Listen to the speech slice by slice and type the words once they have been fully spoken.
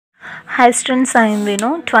Hi students, I am Vinu.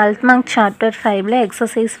 12th mark chapter 5 ல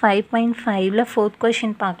exercise 5.5 ல fourth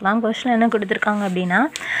question பார்க்கலாம். question என்ன கொடுத்திருக்காங்க அப்படின்னா,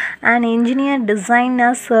 an engineer designed a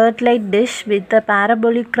satellite dish with a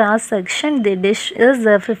parabolic cross section. The dish is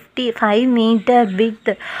 55 meter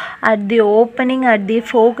width. At the opening at the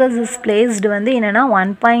focus is placed வந்து என்னன்னா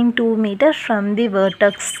 1.2 meter from the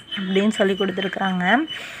vertex அப்படின்னு சொல்லி கொடுத்துருக்குறாங்க.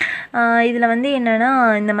 இதில் வந்து என்னென்னா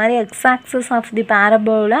இந்த மாதிரி X axis of the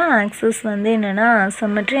parabola axis வந்து என்னென்னா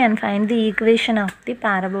symmetry and find the equation of the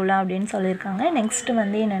parabola அப்படின்னு சொல்லியிருக்காங்க. நெக்ஸ்ட்டு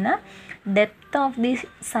வந்து என்னென்னா depth of the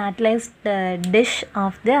satellite dish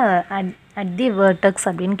of the at the vertex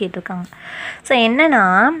அப்படின்னு கேட்டிருக்காங்க. ஸோ என்னென்னா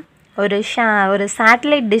ஒரு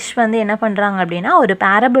சேட்டலைட் டிஷ் வந்து என்ன பண்ணுறாங்க அப்படின்னா ஒரு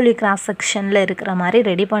பேரபோலிக் கிராஸ் செக்ஷனில் இருக்கிற மாதிரி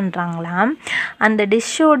ரெடி பண்ணுறாங்களாம். அந்த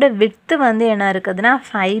டிஷ்ஷோட விட்த்து வந்து என்ன இருக்குதுன்னா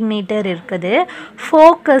 5 மீட்டர் இருக்குது.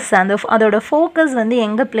 ஃபோக்கஸ் அதோட ஃபோக்கஸ் வந்து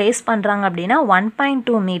எங்கே ப்ளேஸ் பண்ணுறாங்க அப்படின்னா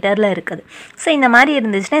 1.2 மீட்டரில் இருக்குது. ஸோ இந்த மாதிரி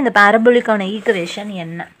இருந்துச்சுன்னா இந்த பேரபோலிக்கான ஈக்குவேஷன்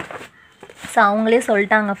என்ன? ஸோ அவங்களே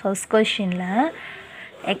சொல்லிட்டாங்க ஃபர்ஸ்ட் கொஷினில்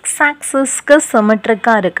எக்ஸ் ஆக்சிஸ்க்கு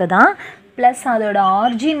சிமெட்ரிக்காக இருக்குதா, ப்ளஸ் அதோட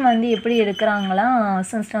ஆர்ஜின் வந்து எப்படி எடுக்கிறாங்களாம்,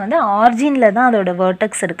 சிஸ்டம் வந்து ஆர்ஜினில் தான் அதோட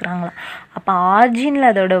வேர்டெக்ஸ் எடுக்கிறாங்களாம். அப்போ ஆர்ஜினில்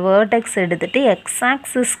அதோட வேர்டெக்ஸ் எடுத்துகிட்டு எக்ஸ்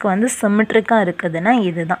ஆக்சிஸ்க்கு வந்து சிமெட்ரிக்காக இருக்குதுன்னா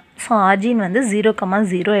இதுதான். ஸோ ஆர்ஜின் வந்து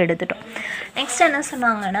 0,0 எடுத்துட்டோம். நெக்ஸ்ட் என்ன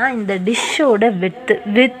சொன்னாங்கன்னா இந்த டிஷ்ஷோட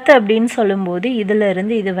வித் அப்படின்னு சொல்லும்போது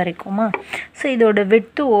இதிலேருந்து இது வரைக்குமா. ஸோ இதோட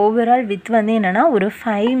வித்து ஓவரால் வித் வந்து என்னென்னா ஒரு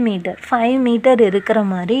 5 மீட்டர் இருக்கிற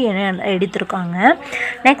மாதிரி எடுத்திருக்காங்க.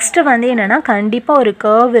 நெக்ஸ்ட்டு வந்து என்னென்னா கண்டிப்பாக ஒரு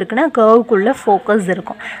கர்வ் இருக்குன்னா கர்வுக்குள்ளே ஃபோக்கஸ்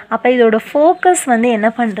இருக்கும். அப்போ இதோட ஃபோக்கஸ் வந்து என்ன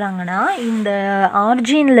பண்ணுறாங்கன்னா இந்த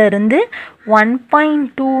ஆர்ஜின்லேருந்து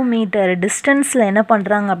 1.2 மீட்டர் டிஸ்டன்ஸில் என்ன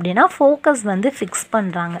பண்ணுறாங்க அப்படின்னா ஃபோக்கஸ் வந்து ஃபிக்ஸ்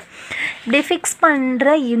பண்ணுறாங்க. இப்படி ஃபிக்ஸ்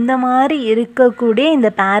பண்ணுற இந்த மாதிரி இருக்கக்கூடிய இந்த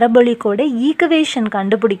பேரபோலிக்கோட ஈக்குவேஷன்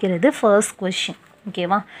கண்டுபிடிக்கிறது ஃபர்ஸ்ட் கொஷின்.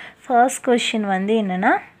 ஓகேவா, ஃபர்ஸ்ட் கொஷின் வந்து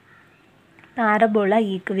என்னென்னா பேரபோலா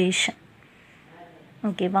ஈக்குவேஷன்.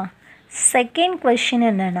 ஓகேவா, செகண்ட் கொஷின்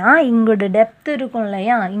என்னென்னா இங்கோட டெப்த் இருக்கும்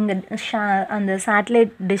இல்லையா, இங்கே அந்த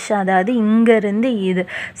சேட்டலைட் டிஷ் அதாவது இங்கேருந்து இது.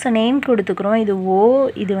 So name கொடுத்துக்கிறோம். இது ஓ,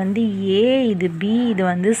 இது வந்து ஏ, இது பி, இது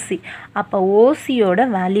வந்து சி. அப்போ ஓசியோட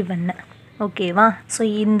வேல்யூ என்ன? ஓகேவா, ஸோ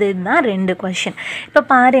இந்த இதுதான் 2 கொஷின். இப்போ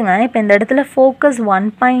பாருங்கள், இப்போ இந்த இடத்துல ஃபோக்கஸ்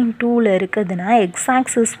 1.2ல் இருக்குதுன்னா எக்ஸ்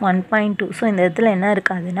ஆக்சிஸ் 1.2. ஸோ இந்த இடத்துல என்ன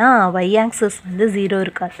இருக்காதுன்னா ஒய் ஆக்சிஸ் வந்து 0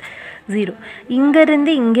 இருக்காது, 0.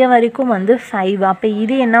 இங்கேருந்து இங்கே வரைக்கும் வந்து 5. அப்போ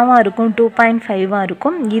இது என்னவாக இருக்கும் 2.5ஆக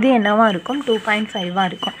இருக்கும், இது என்னவாக இருக்கும் 2.5ஆக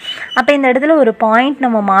இருக்கும். அப்போ இந்த இடத்துல ஒரு பாயிண்ட்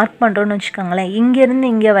நம்ம மார்க் பண்ணுறோன்னு வச்சுக்கோங்களேன். இங்கேருந்து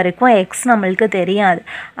இங்கே வரைக்கும் எக்ஸ் நம்மளுக்கு தெரியாது.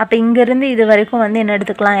 அப்போ இங்கேருந்து இது வரைக்கும் வந்து என்ன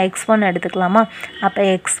எடுத்துக்கலாம், x1 எடுத்துக்கலாமா. அப்போ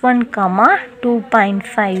x1,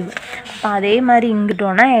 2.5. இப்போ அதே மாதிரி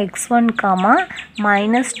இங்கிட்டோன்னா x1,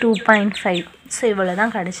 -2.5. ஸோ இவ்வளோ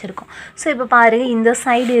தான் கிடச்சிருக்கும். ஸோ இப்போ பாருங்கள் இந்த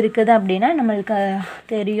சைடு இருக்குது அப்படின்னா நம்மளுக்கு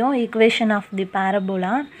தெரியும் equation of the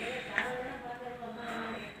parabola.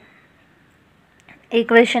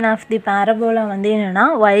 Equation of the parabola வந்து என்னென்னா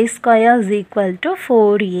y² =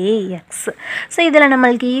 4ax. ஸோ இதில்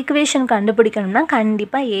நம்மளுக்கு ஈக்குவேஷன் கண்டுபிடிக்கணும்னா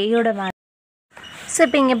கண்டிப்பாக ஏயோட வேல்யூ. ஸோ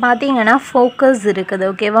இப்போ இங்கே பார்த்தீங்கன்னா ஃபோக்கஸ் இருக்குது.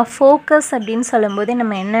 ஓகேவா, ஃபோக்கஸ் அப்படின்னு சொல்லும்போது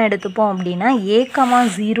நம்ம என்ன எடுத்துப்போம் அப்படின்னா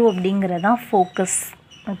a,0 அப்படிங்கிறதான் ஃபோக்கஸ்.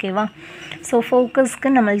 ஓகேவா, ஸோ ஃபோக்கஸ்க்கு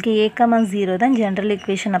நம்மளுக்கு a,0 தான் ஜென்ரல்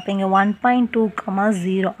ஈக்குவேஷன். அப்போ இங்கே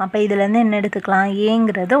 1.2,0. அப்போ இதுலேருந்து என்ன எடுத்துக்கலாம்,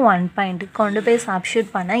 ஏங்கிறது 1. கொண்டு போய் சப்ஸ்டியூட்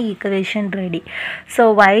பண்ண equation ready. So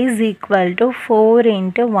y = 4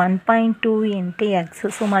 × 1.2 × x.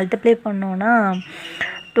 So multiply பண்ணோன்னா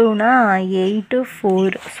 2 8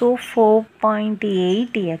 4. So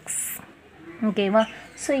 4.8x. ஓகேவா,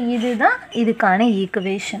 ஸோ இதுதான் இதுக்கான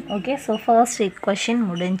equation. Okay, so first question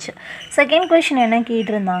முடிஞ்சு. செகண்ட் கொஷின் என்ன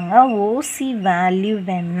கேட்டிருந்தாங்க, ஓசி வேல்யூ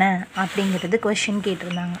என்ன அப்படிங்கிறது கொஷின்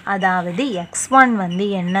கேட்டிருந்தாங்க. அதாவது x1 வந்து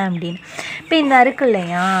என்ன அப்படின்னு. இப்போ இந்த இருக்கு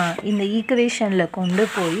இல்லையா, இந்த ஈக்குவேஷனில் கொண்டு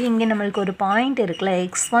போய் இங்கே நம்மளுக்கு ஒரு பாயிண்ட் இருக்குல்ல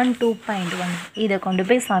x1 2.1, இதை கொண்டு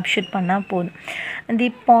போய் சப்ஸ்டியூட் பண்ணால் போதும். தி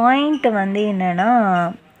பாயிண்ட் வந்து என்னென்னா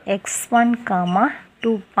x1,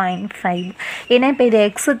 2.5. ஏன்னா இப்போ இது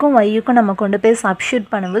எக்ஸுக்கும் ஒய்யுக்கும் நம்ம கொண்டு போய் சப்ஸ்டியூட்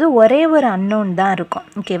பண்ணும்போது ஒரே ஒரு அன்னோன் தான் இருக்கும்.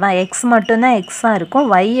 ஓகேவா, எக்ஸ் மட்டும்தான் எக்ஸாக இருக்கும்,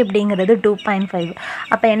 ஒய் அப்படிங்கிறது 2.5.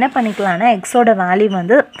 அப்போ என்ன பண்ணிக்கலாம்னா எக்ஸோட வேல்யூ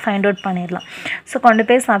வந்து ஃபைண்ட் அவுட் பண்ணிடலாம். ஸோ கொண்டு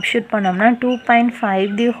போய் சப்ஸ்டியூட் பண்ணோம்னா 2.5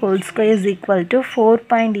 =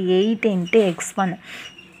 4.8 × x1.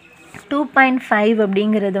 2.5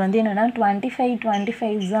 அப்படிங்கிறது வந்து என்னென்னா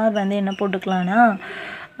 25 வந்து என்ன போட்டுக்கலான்னா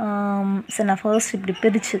சரி நான் ஃபர்ஸ்ட் இப்படி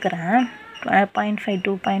பிரிச்சுக்கிறேன். 0.5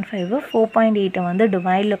 2.5 4.8 வந்து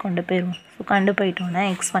டிவைடில் கொண்டு போயிடுவோம். ஸோ கண்டு போயிட்டோன்னா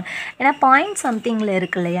x1 ஏன்னா பாயிண்ட் சம்திங்கில்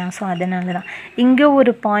இருக்கு இல்லையா, ஸோ அதனால தான் இங்கே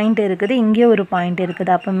ஒரு பாயிண்ட் இருக்குது, இங்கே ஒரு பாயிண்ட்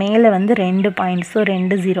இருக்குது. அப்போ மேலே வந்து 2 பாயிண்ட், ஸோ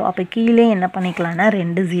 2 0. அப்போ கீழே என்ன பண்ணிக்கலாம்னா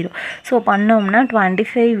 2 0. ஸோ பண்ணோம்னா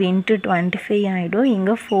 25 × 25 ஆகிடும்.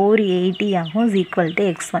 இங்கே 480 ஆகும் ஈக்குவல் டு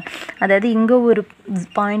x1. அதாவது இங்கே ஒரு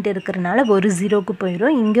பாயிண்ட் இருக்கிறனால ஒரு ஜீரோக்கு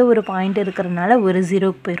போயிடும், இங்கே ஒரு பாயிண்ட் இருக்கிறனால ஒரு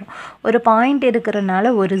ஜீரோக்கு போயிடும், ஒரு பாயிண்ட் இருக்கிறனால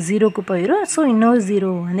ஒரு ஜீரோக்கு போயிடும். ஸோ இன்னொரு ஜீரோ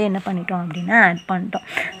வந்து என்ன பண்ணிட்டோம் அப்படின்னா ஆட் பண்ணிட்டோம்.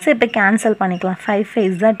 ஸோ இப்போ கேன்சல் பண்ணிக்கலாம். 5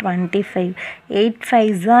 5s are 25, 8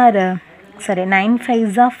 5s are 9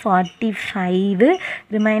 5s are 45,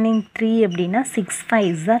 remaining 3 அப்படின்னா 6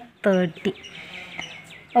 5s are 30.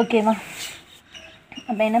 ஓகேவா?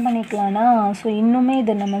 அப்போ என்ன பண்ணிக்கலாம்னா, ஸோ இன்னுமே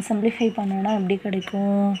இதை நம்ம சிம்பிளிஃபை பண்ணோன்னா எப்படி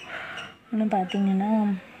கிடைக்கும் ஒன்று பார்த்தீங்கன்னா,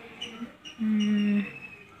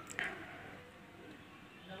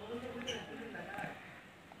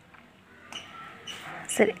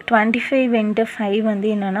 சரி 25 × 5 வந்து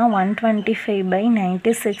என்னென்னா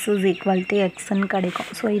 125/96 is equal to xன்னு கிடைக்கும்.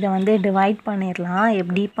 ஸோ இதை வந்து டிவைட் பண்ணிடலாம்.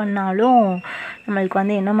 எப்படி பண்ணாலும் நம்மளுக்கு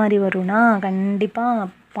வந்து என்ன மாதிரி வரும்னா கண்டிப்பாக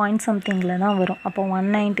பாயிண்ட் சம்திங்கில் தான் வரும். அப்போ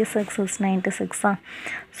 196 is 96.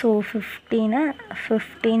 ஸோ 15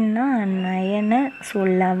 15னா 9, ஸோ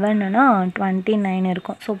 11னா 29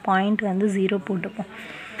 இருக்கும். ஸோ பாயிண்ட் வந்து 0 போட்டுப்போம்.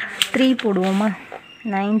 3 போடுவோமா?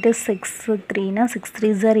 96 3னா 6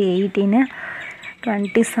 3s are 18,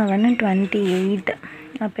 27 28.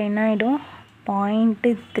 அப்போ என்ன ஆகிடும்?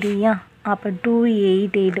 0.3. அப்போ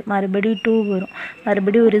 288. மறுபடியும் 2 வரும்,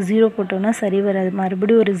 மறுபடியும் ஒரு 0 போட்டோன்னா சரி வராது,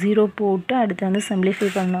 மறுபடியும் ஒரு 0 போட்டு அடுத்து வந்து சிம்பிளிஃபை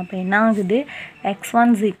பண்ணணும். அப்போ என்ன ஆகுது?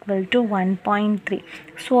 x1 is equal to 1.3.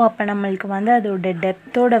 So அப்போ நம்மளுக்கு வந்து அதோட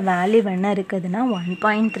டெப்த்தோட வேல்யூ என்ன இருக்குதுன்னா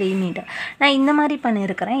 1.3 மீட்டர். நான் இந்த மாதிரி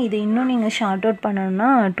பண்ணியிருக்கிறேன். இது இன்னும் நீங்கள் ஷார்ட் அவுட் பண்ணணும்னா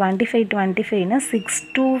 25 25னா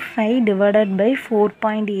 625 டிவைடட் பை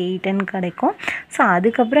 4.8ன்னு கிடைக்கும். ஸோ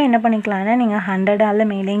அதுக்கப்புறம் என்ன பண்ணிக்கலாம்னா நீங்கள் 100ஆல்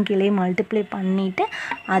மேலேயும் கீழே மல்டிப்ளை பண்ணிவிட்டு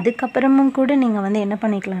அதுக்கப்புறமும் கூட நீங்கள் வந்து என்ன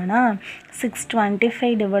பண்ணிக்கலாம்னா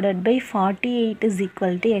 625 divided by 48 is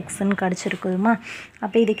equal to xன்னு கிடச்சிருக்குதுமா.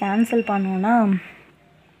 அப்போ இது கேன்சல் பண்ணோன்னா,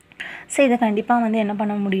 ஸோ இதை கண்டிப்பாக வந்து என்ன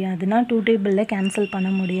பண்ண முடியாதுன்னா 2 டேபிளில் கேன்சல் பண்ண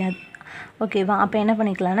முடியாது. ஓகேவா? அப்போ என்ன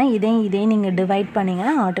பண்ணிக்கலாம்னா இதே நீங்கள் டிவைட்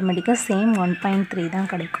பண்ணிங்கன்னா ஆட்டோமேட்டிக்காக சேம் 1.3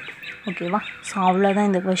 தான் கிடைக்கும். ஓகேவா? ஸோ அவ்வளோதான்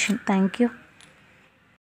இந்த கொஷின். தேங்க்யூ.